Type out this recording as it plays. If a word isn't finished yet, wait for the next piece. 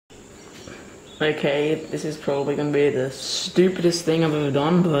Okay, this is probably going to be the stupidest thing I've ever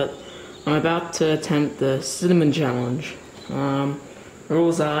done, but I'm about to attempt the cinnamon challenge.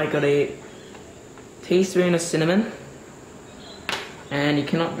 Rules are I gotta eat a teaspoon of cinnamon, and you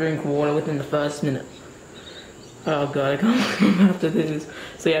cannot drink water within the first minute. Oh god, I can't believe I'm about to do this.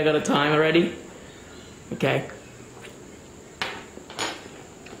 So yeah, I got a timer ready. Okay.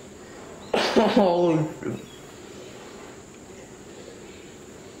 Holy...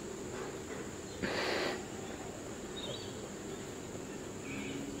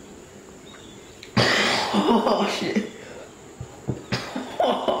 Oh shit.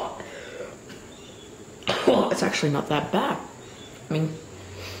 Oh, it's actually not that bad. I mean,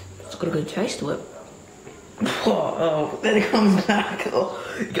 it's got a good taste to it. Oh, then it comes back. Oh,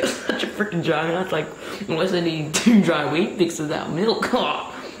 you got such a freaking dry mouth. Like, unless I need 2 dry wheat mixes without milk. Oh.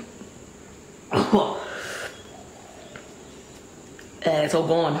 It's all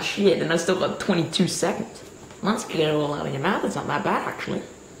gone. Shit, and I still got 22 seconds. Once you get it all out of your mouth, it's not that bad, actually.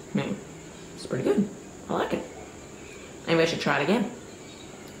 I mean, it's pretty good. I like it. Maybe I should try it again.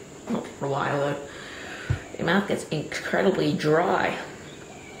 Not for a while, though. Your mouth gets incredibly dry.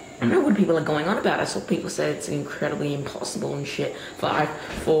 I don't know what people are going on about. I saw people say it's incredibly impossible and shit. 5,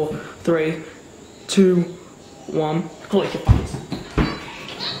 4, 3, 2, 1. Holy shit, fuckers.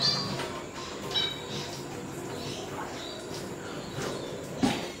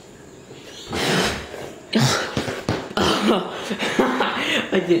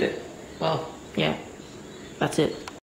 I did it. Well, yeah. That's it.